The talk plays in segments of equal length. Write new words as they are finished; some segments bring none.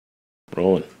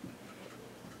Rolling.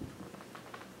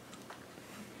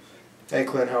 Hey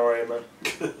Clint, how are you, man?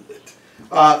 Good.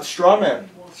 Strawman.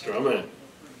 Strawman.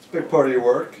 It's a big part of your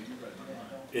work.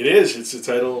 It is. It's the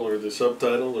title or the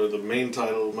subtitle or the main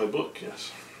title of my book,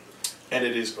 yes. And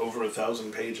it is over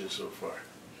 1,000 pages so far.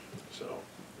 So,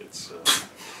 it's...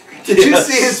 Did you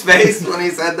see his face when he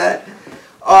said that?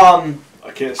 I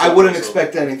can't say I wouldn't myself.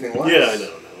 expect anything less. Yeah, I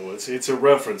know. It's a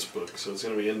reference book, so it's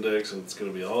going to be indexed, and it's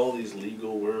going to be all these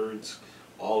legal words,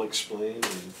 all explained,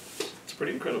 and it's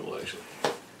pretty incredible, actually.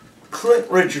 Clint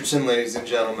Richardson, ladies and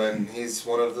gentlemen, he's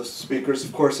one of the speakers,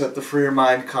 of course, at the Free Your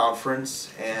Mind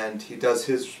conference, and he does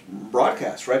his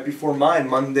broadcast right before mine,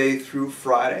 Monday through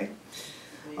Friday.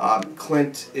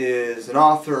 Clint is an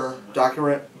author,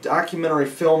 documentary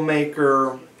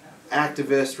filmmaker,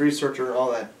 activist, researcher,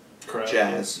 all that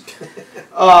jazz.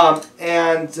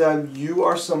 And you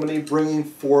are somebody bringing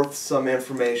forth some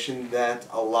information that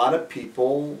a lot of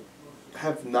people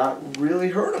have not really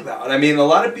heard about. I mean, a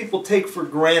lot of people take for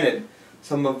granted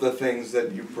some of the things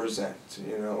that you present,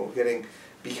 you know, getting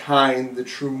behind the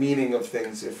true meaning of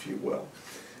things, if you will.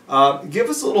 Give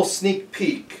us a little sneak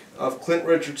peek of Clint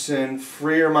Richardson,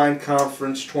 Free Your Mind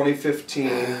Conference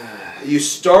 2015. You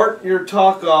start your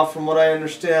talk off, from what I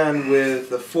understand, with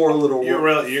the four little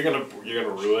words. You're gonna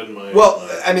ruin my... Well,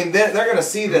 I mean, they're going to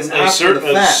see this after the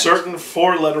fact. A certain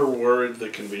four-letter word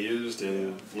that can be used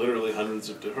in literally hundreds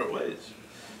of different ways.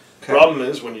 Okay. Problem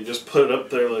is, when you just put it up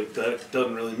there like that, it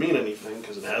doesn't really mean anything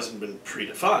because it hasn't been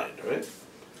predefined, right?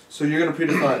 So you're going to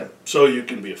predefine it. So you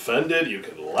can be offended, you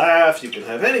can laugh, you can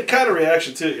have any kind of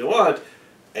reaction to it you want,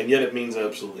 and yet it means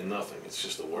absolutely nothing. It's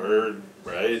just a word,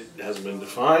 right? It hasn't been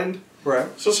defined. Right.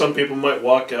 So some people might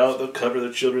walk out, they'll cover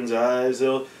their children's eyes,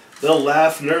 they'll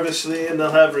laugh nervously, and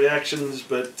they'll have reactions,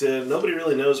 but nobody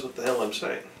really knows what the hell I'm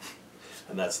saying.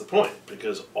 And that's the point,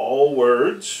 because all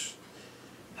words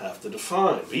have to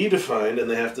be defined, and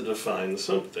they have to define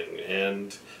something.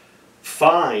 And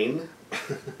fine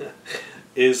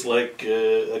is like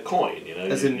a coin, you know.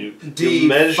 As you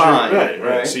measure,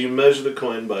 right. So you measure the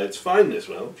coin by its fineness.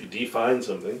 Well, if you define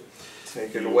something,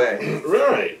 take it away.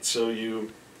 Right. So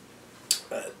you,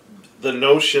 the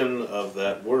notion of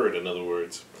that word, in other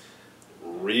words,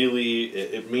 really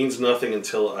it means nothing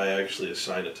until I actually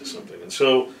assign it to something. And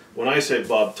so when I say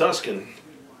Bob Tuskin,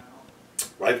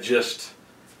 I've just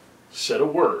said a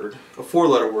word. A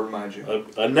four-letter word, mind you.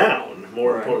 A noun,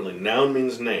 more importantly. Noun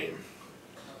means name.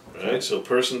 Right? So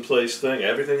person, place, thing,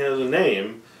 everything has a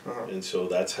name, and so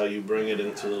that's how you bring it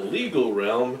into the legal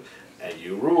realm, and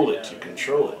you rule it, you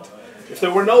control it. If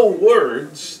there were no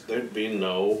words, there'd be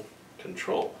no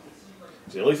control.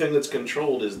 The only thing that's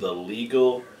controlled is the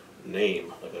legal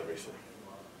name of everything.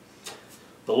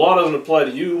 The law doesn't apply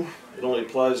to you, it only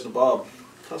applies to Bob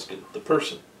Tuskin, the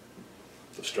person,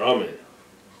 the strawman.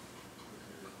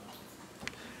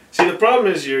 See, the problem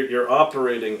is you're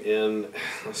operating in,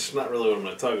 that's not really what I'm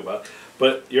going to talk about,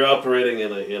 but you're operating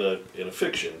in a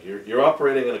fiction. You're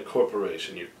operating in a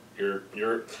corporation. Your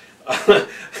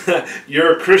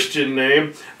Christian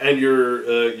name and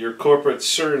your corporate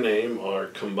surname are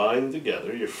combined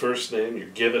together. Your first name, your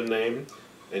given name,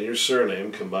 and your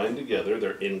surname combined together.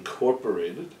 They're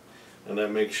incorporated, and that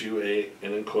makes you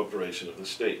an incorporation of the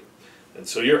state. And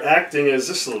so you're acting as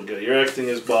this little guy. You're acting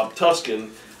as Bob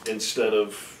Tuskin instead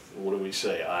of, what do we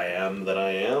say? I am that I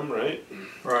am, right?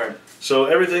 Right. So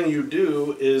everything you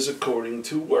do is according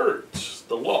to words,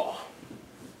 the law,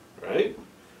 right?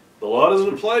 The law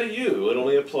doesn't apply to you, it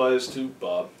only applies to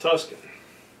Bob Tuskin.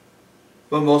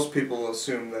 But most people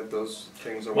assume that those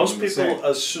things are Most people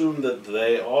assume that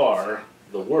they are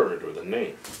the word or the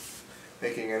name.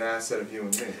 Making an asset of you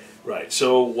and me. Right,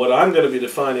 so what I'm going to be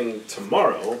defining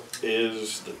tomorrow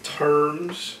is the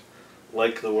terms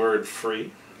like the word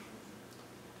free.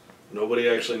 Nobody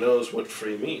actually knows what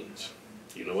free means.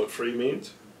 Do you know what free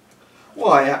means?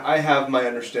 Well, I have my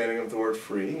understanding of the word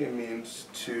free. It means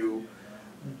to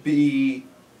be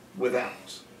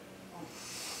without.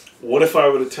 What if I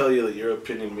were to tell you that your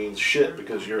opinion means shit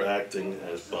because you're acting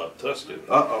as Bob Tuskin?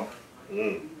 Uh-oh.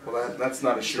 Well, that's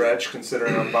not a stretch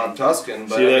considering I'm Bob Tuskin,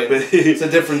 but See, I mean, it's a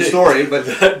different story. But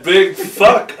that big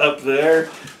fuck up there,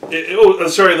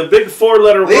 the big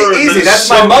four-letter word. Easy, that's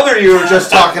my mother you were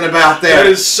just talking about there. That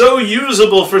is so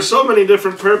usable for so many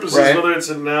different purposes, whether it's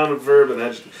a noun, a verb, an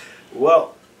adjective.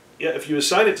 Well, yeah, if you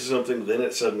assign it to something, then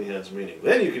it suddenly has meaning.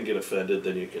 Then you can get offended,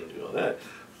 then you can do all that.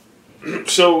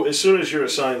 So as soon as you're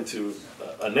assigned to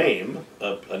a name,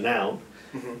 a noun,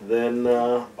 then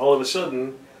all of a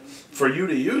sudden, for you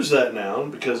to use that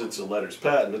noun, because it's a letters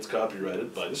patent, it's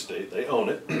copyrighted by the state, they own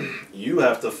it, you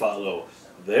have to follow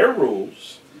their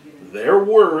rules, their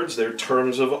words, their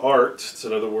terms of art. It's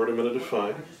another word I'm going to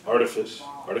define. Artifice,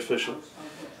 artificial.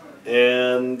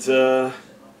 And so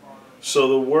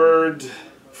the word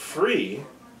free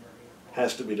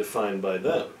has to be defined by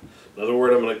them. Another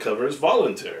word I'm going to cover is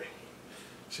voluntary.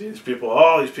 See, these people,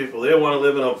 they want to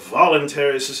live in a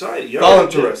voluntary society.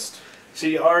 Voluntarist.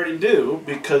 See, you already do,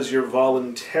 because you're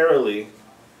voluntarily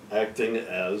acting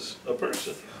as a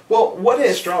person. Well, what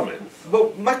if... Strawman.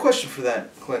 But my question for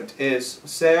that, Clint, is,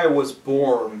 say I was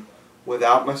born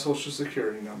without my social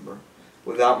security number,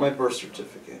 without my birth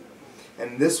certificate,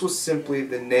 and this was simply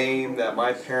the name that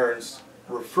my parents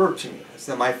referred to me as,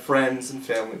 that my friends and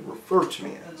family referred to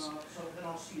me as.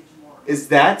 Is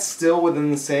that still within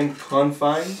the same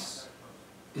confines?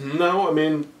 No, I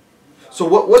mean... So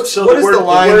what is the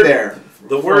line there?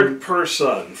 The word per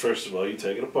son, first of all, you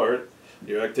take it apart.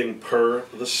 You're acting per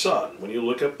the son. When you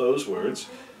look up those words,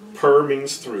 per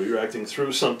means through. You're acting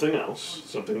through something else,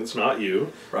 something that's not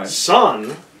you. Right.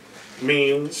 Son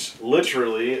means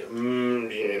literally,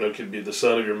 it could be the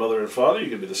son of your mother and father. You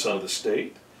could be the son of the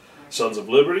state. Sons of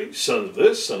liberty, son of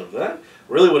this, son of that.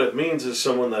 Really what it means is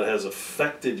someone that has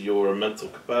affected your mental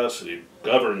capacity,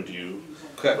 governed you,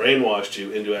 brainwashed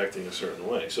you into acting a certain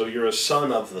way. So you're a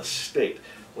son of the state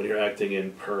when you're acting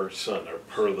in per son, or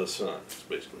per the son. That's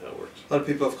basically how it works. A lot of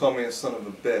people have called me a son of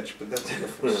a bitch, but that's a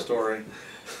different story.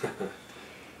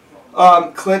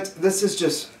 Clint, this is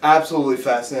just absolutely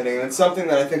fascinating, and it's something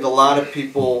that I think a lot of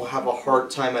people have a hard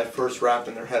time at first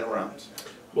wrapping their head around.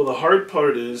 Well, the hard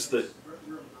part is that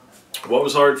what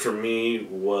was hard for me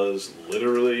was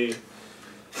literally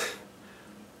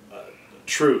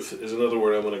truth is another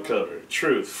word I'm going to cover.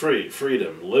 Truth, free,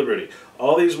 freedom, liberty.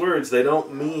 All these words, they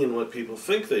don't mean what people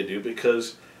think they do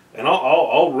because, and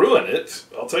I'll ruin it.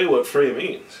 I'll tell you what free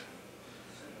means.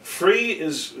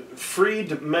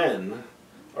 Freed men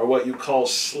are what you call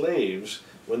slaves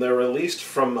when they're released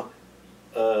from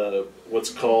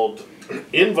what's called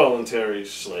involuntary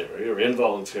slavery or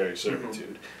involuntary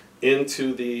servitude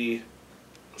into the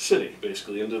city,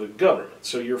 basically, into the government.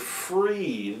 So you're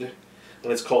freed,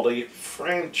 and it's called a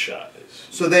franchise.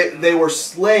 So they were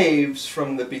slaves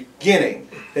from the beginning.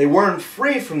 They weren't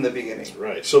free from the beginning.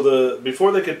 Right. So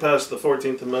before they could pass the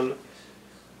 14th Amendment,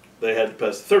 they had to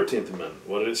pass the 13th Amendment.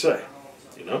 What did it say?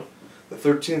 You know? The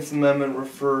 13th Amendment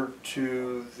referred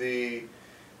to the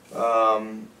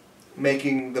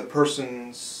making the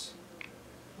person's...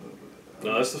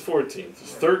 No, that's the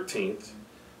 14th. The 13th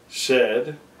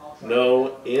said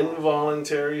no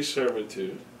involuntary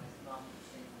servitude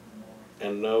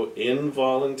and no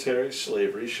involuntary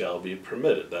slavery shall be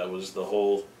permitted. That was the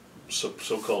whole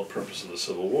so-called purpose of the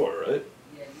Civil War, right?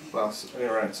 Well,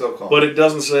 you're right, so-called. But it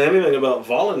doesn't say anything about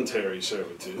voluntary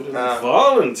servitude. It's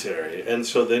voluntary. And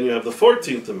so then you have the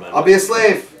 14th Amendment. I'll be a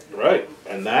slave. Right.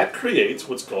 And that creates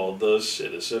what's called the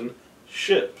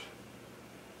citizenship.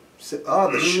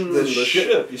 The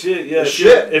ship. You see, yeah.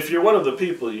 If you're one of the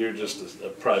people, you're just a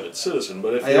private citizen.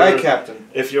 But Captain.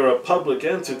 If you're a public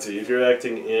entity, if you're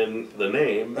acting in the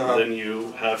name, then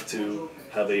you have to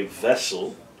have a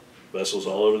vessel. Vessels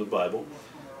all over the Bible.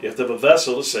 You have to have a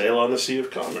vessel to sail on the Sea of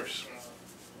Commerce.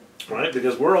 Right?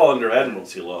 Because we're all under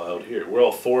admiralty law out here. We're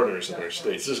all foreigners in our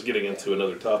states. This is getting into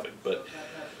another topic. But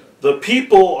the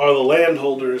people are the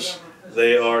landholders.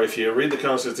 They are, if you read the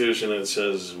Constitution, it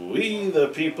says, we the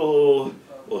people,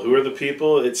 well, who are the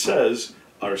people? It says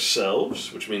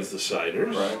ourselves, which means the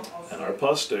signers, and our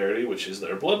posterity, which is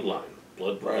their bloodline.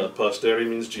 Posterity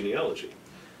means genealogy.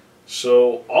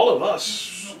 So all of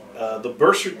us, the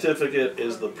birth certificate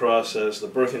is the process, the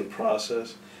birthing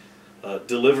process.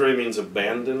 Delivery means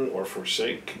abandon or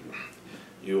forsake.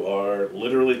 You are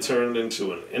literally turned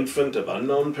into an infant of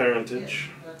unknown parentage.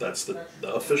 That's the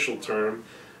official term.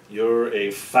 You're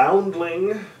a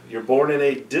foundling. You're born in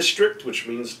a district, which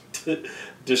means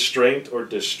distraint or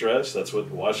distress. That's what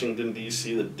Washington,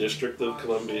 D.C., the District of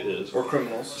Columbia is. Or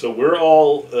criminals. So we're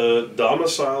all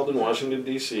domiciled in Washington,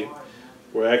 D.C.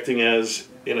 We're acting as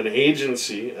in an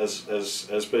agency, as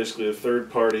basically a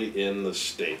third party in the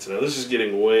states. Now this is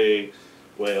getting way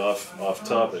off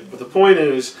topic. But the point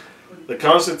is, the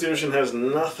Constitution has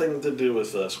nothing to do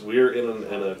with us. We're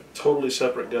in a totally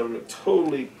separate government,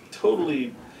 totally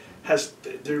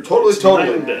night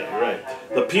and day, right?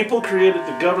 The people created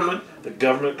the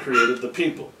government created the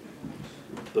people.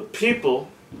 The people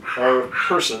are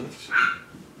persons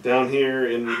down here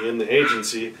in the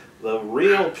agency. The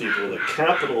real people, the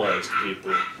capitalized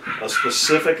people, a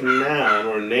specific noun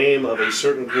or name of a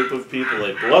certain group of people,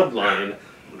 a bloodline,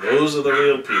 those are the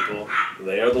real people.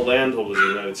 They are the landholders of the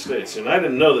United States. And I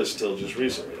didn't know this till just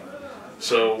recently.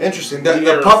 So interesting.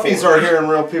 The puppies are hearing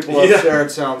real people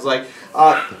upstairs, it sounds like.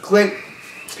 Clint,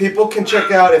 people can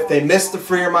check out, if they missed the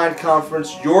Free Your Mind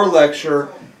Conference, your lecture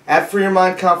at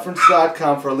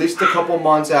freeyourmindconference.com for at least a couple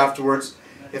months afterwards.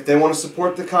 If they want to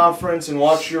support the conference and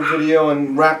watch your video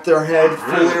and wrap their head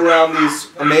fully around these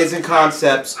amazing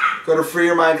concepts, go to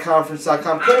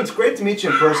freeyourmindconference.com. Clint, it's great to meet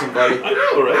you in person, buddy. I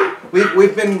know, right?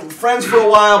 We've been friends for a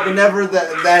while, but never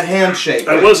that handshake.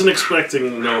 I wasn't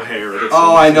expecting no hair.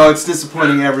 Oh, I know. It's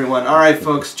disappointing everyone. All right,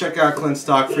 folks, check out Clint's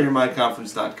talk,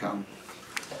 freeyourmindconference.com.